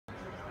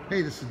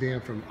Hey, this is Dan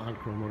from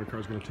Encore Motor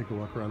Cars. Going to take a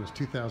walk around this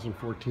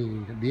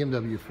 2014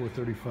 BMW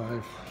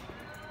 435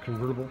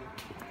 convertible.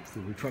 It's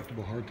the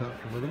retractable hardtop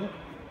convertible,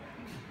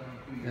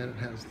 and it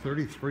has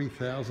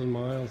 33,000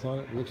 miles on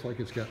it. Looks like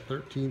it's got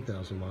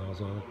 13,000 miles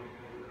on it.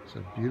 It's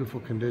a beautiful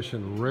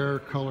condition, rare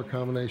color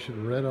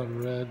combination, red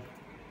on red.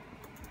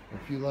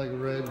 If you like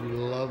red, you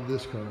love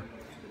this car.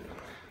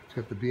 It's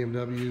got the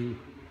BMW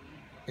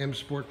M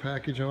Sport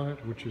package on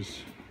it, which is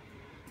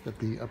got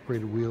the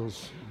upgraded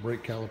wheels,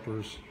 brake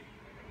calipers,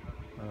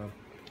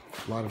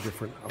 a lot of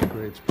different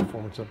upgrades,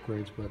 performance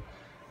upgrades, but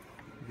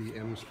the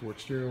M Sport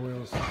steering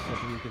wheel is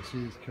something you can see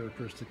is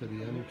characteristic of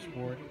the M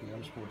Sport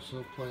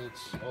silk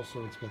plates.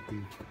 Also, it's got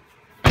the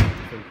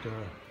different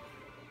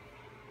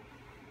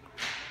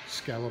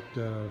scalloped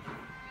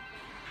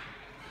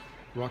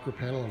rocker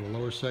panel on the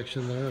lower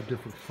section there, a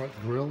different front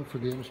grille for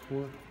the M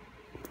Sport.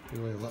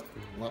 Really a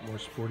lot more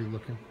sporty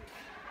looking.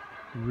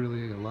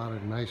 Really a lot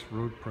of nice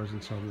road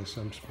presence on this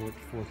M Sport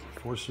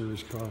 4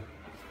 Series car.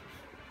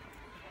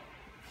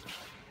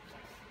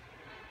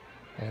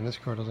 And this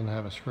car doesn't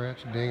have a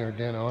scratch, ding, or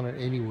dent on it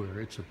anywhere.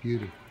 It's a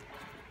beauty.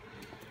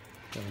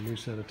 Got a new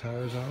set of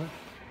tires on it.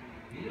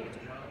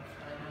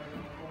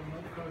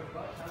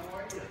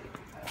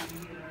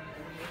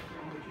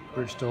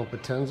 Bridgestone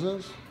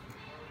Potenzas.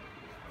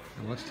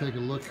 And let's take a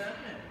look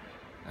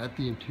at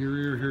the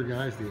interior here,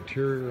 guys. The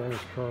interior on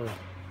this car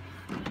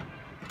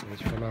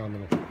is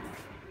phenomenal.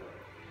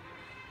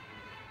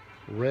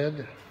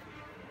 Red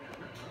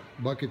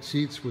bucket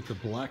seats with the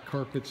black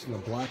carpets and the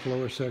black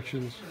lower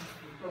sections.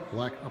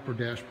 Black upper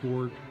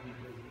dashboard,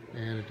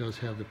 and it does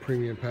have the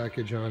premium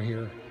package on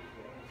here.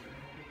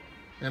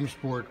 M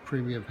Sport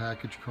premium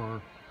package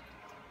car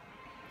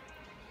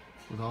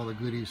with all the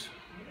goodies.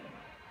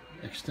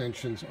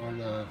 Extensions on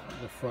the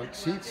front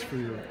seats for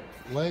your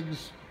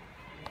legs.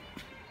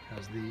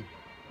 Has the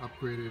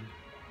upgraded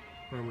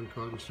Harman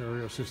Kardon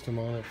stereo system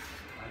on it.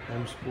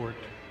 M Sport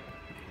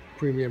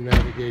premium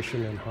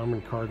navigation and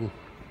Harman Kardon.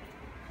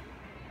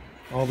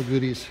 All the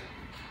goodies.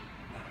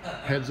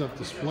 Heads-up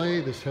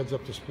display. This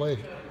heads-up display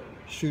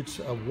shoots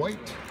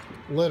white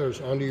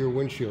letters onto your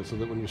windshield, so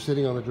that when you're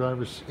sitting on the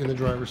driver's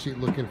seat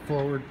looking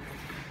forward,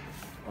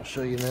 I'll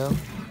show you now.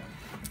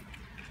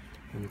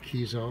 When the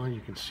key's on,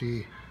 you can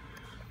see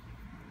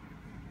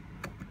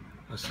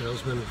a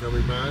salesman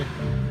coming by.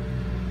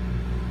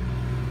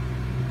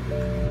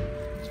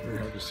 It's very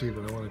hard to see,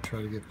 but I want to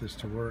try to get this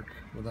to work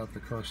without the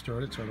car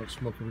started, so I don't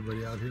smoke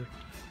everybody out here.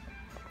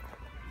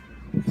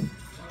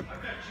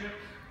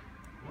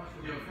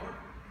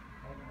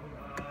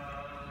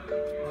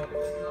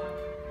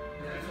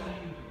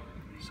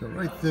 So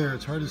right there,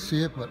 it's hard to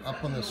see it, but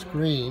up on the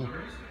screen,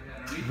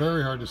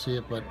 very hard to see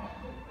it, but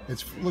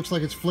it looks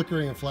like it's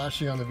flickering and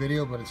flashing on the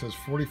video, but it says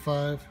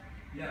 45,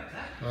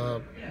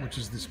 which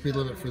is the speed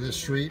limit for this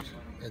street.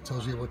 It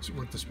tells you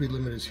what the speed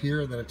limit is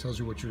here, then it tells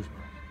you what your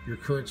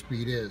current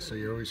speed is. So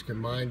you always can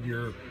mind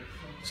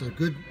it's a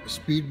good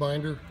speed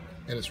binder,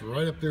 and it's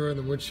right up there on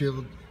the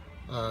windshield.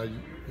 You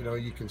know,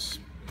 you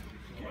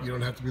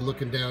don't have to be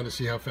looking down to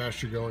see how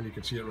fast you're going. You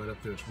can see it right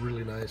up there. It's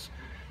really nice.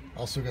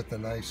 Also got the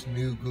nice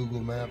new Google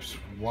Maps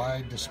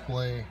wide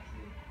display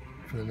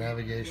for the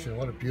navigation.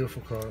 What a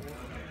beautiful car.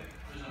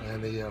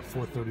 And the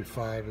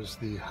 435 is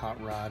the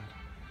hot rod,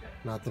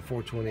 not the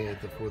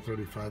 428, the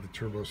 435, the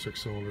turbo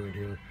 6-cylinder in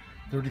here.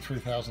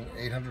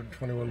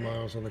 33,821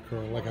 miles on the car.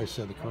 Like I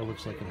said, the car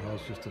looks like it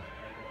has just a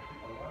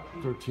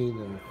 13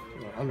 and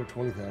under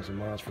 20,000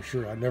 miles for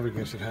sure. I never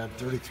guessed it had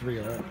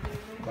 33 on it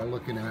by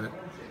looking at it.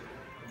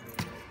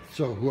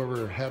 So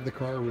whoever had the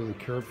car really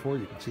cared for it.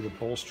 You can see the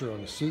bolster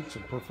on the seats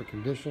in perfect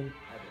condition.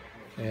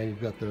 And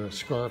you've got the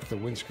scarf, the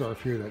wind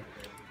scarf here that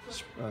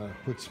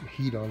puts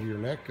heat onto your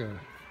neck.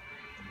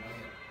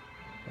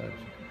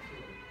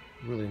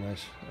 Really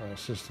nice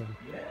system.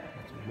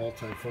 It's a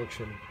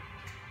multi-function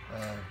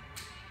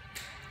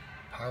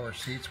power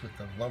seats with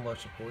the lumbar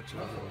supports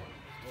and everything.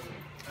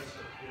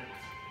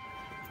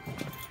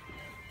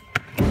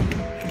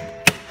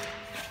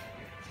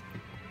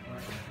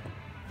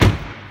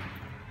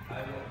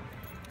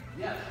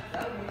 Yes,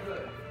 that would be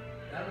good.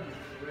 That would be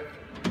terrific.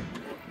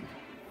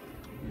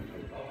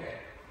 Okay,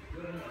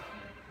 good enough.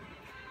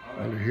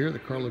 Right. Under here, the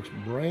car looks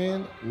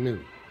brand new.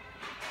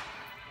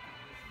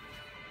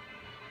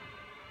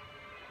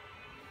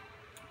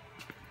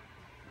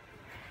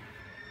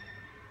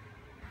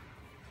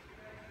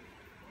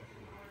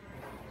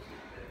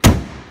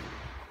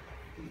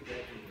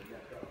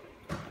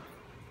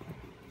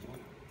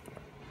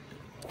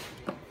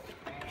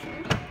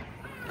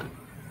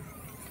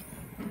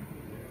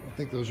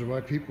 I think those are my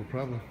people,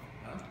 probably.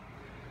 Huh?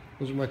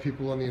 Those are my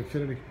people on the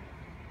Infinity.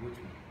 Which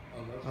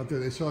one? Out there,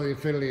 they saw the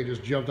Infinity and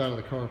just jumped out of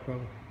the car,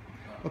 probably.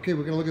 Okay,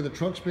 we're going to look at the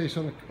trunk space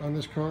on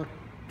this car.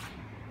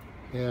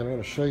 And I'm going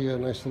to show you a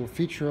nice little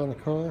feature on the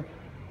car.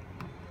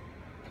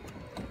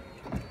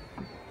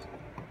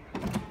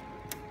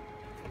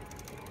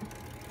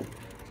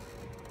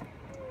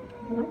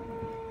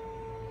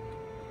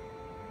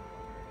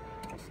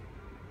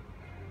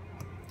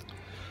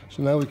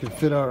 So now we can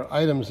fit our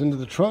items into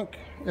the trunk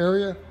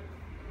area.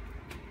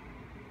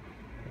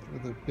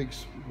 with a big,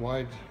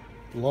 wide,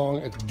 long,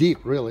 it's deep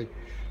really.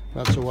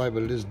 Not so wide,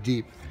 but it is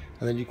deep.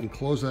 And then you can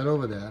close that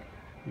over that.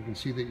 You can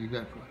see that you've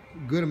got a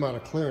good amount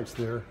of clearance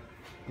there.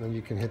 And then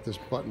you can hit this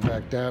button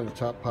back down, the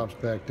top pops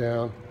back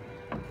down,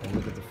 and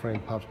look at the frame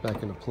pops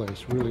back into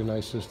place. Really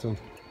nice system.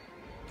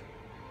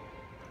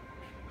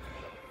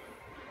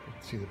 You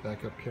can see the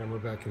backup camera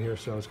back in here.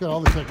 So it's got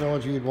all the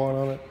technology you'd want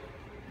on it.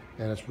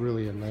 And it's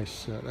really a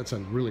nice, that's a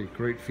really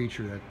great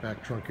feature, that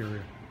back trunk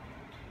area.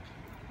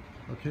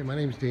 Okay, my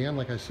name's Dan,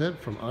 like I said,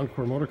 from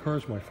Encore Motor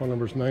Cars. My phone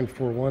number is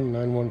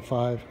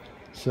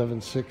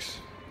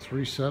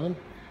 941-915-7637.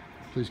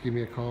 Please give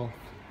me a call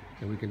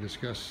and we can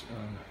discuss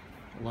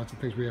lots of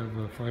things. We have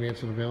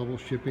financing available,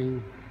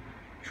 shipping,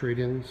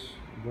 trade-ins,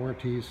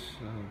 warranties,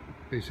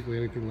 basically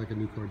anything like a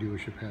new car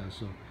dealership has.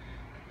 So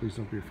please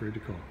don't be afraid to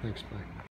call. Thanks, bye.